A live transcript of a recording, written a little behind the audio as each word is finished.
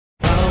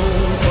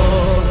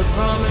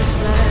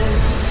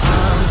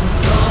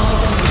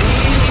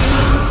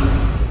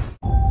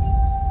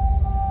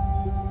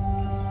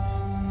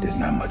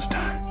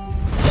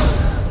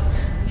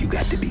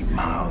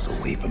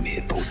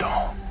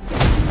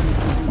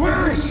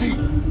is she?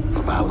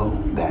 Follow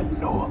that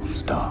North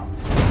Star.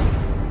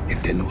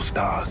 If there are no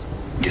stars,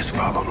 just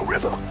follow the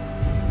river.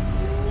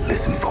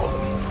 Listen for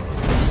them.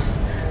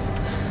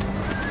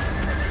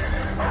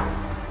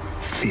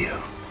 Fear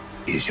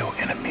is your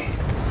enemy.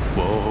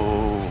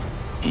 Whoa,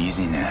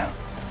 easy now.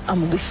 I'm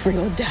gonna be free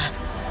or die.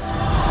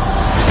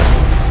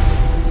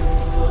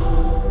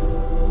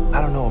 I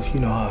don't know if you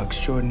know how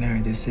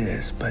extraordinary this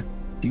is, but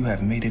you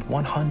have made it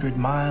 100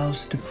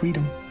 miles to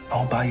freedom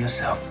all by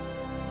yourself.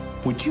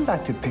 Would you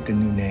like to pick a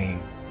new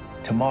name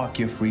to mark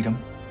your freedom?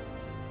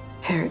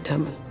 Harriet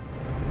Tubman.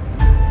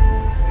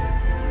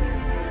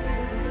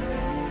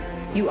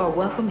 You are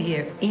welcome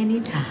here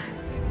anytime.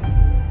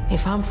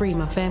 If I'm free,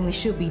 my family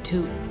should be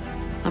too.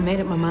 I made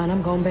up my mind,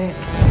 I'm going back.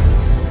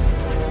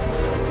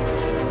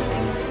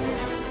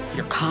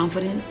 You're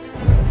confident,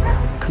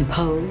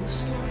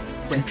 composed.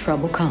 When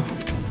trouble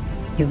comes,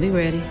 You'll be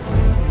ready.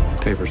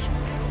 Papers.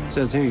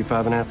 Says here you're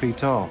 5.5 feet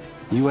tall.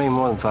 You ain't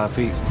more than 5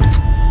 feet.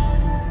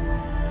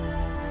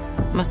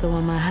 Must have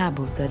won my high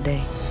boots that day.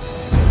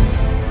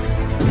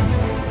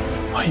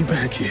 Why you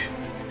back here?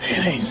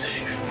 It ain't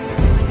safe.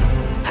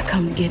 I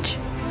come to get you.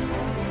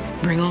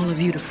 Bring all of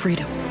you to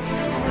freedom.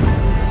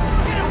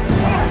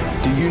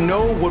 Do you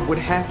know what would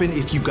happen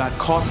if you got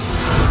caught?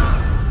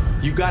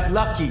 You got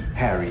lucky,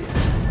 Harriet.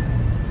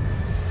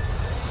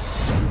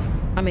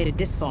 I made it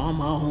this far on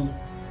my own,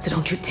 so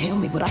don't you tell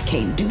me what I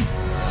can't do.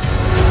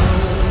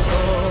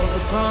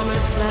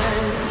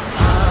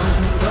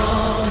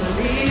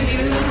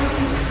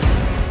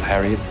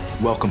 Harriet,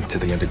 welcome to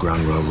the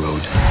Underground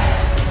Railroad.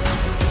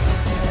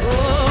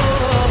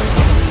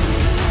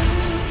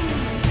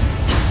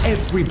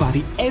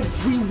 Everybody,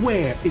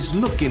 everywhere is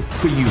looking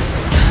for you.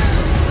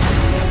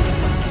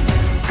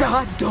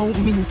 God don't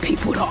mean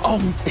people to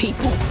own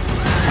people.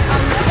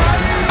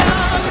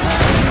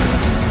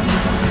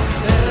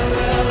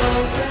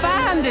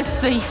 Find this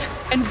thief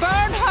and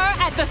burn her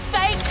at the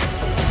stake.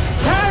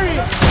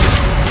 Harriet!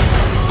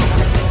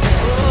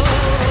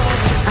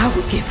 I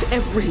would give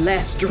every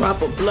last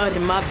drop of blood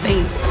in my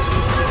veins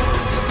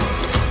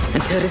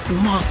until this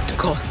monster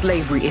called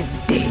slavery is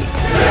dead.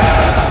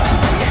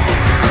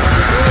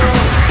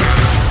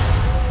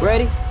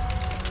 Ready?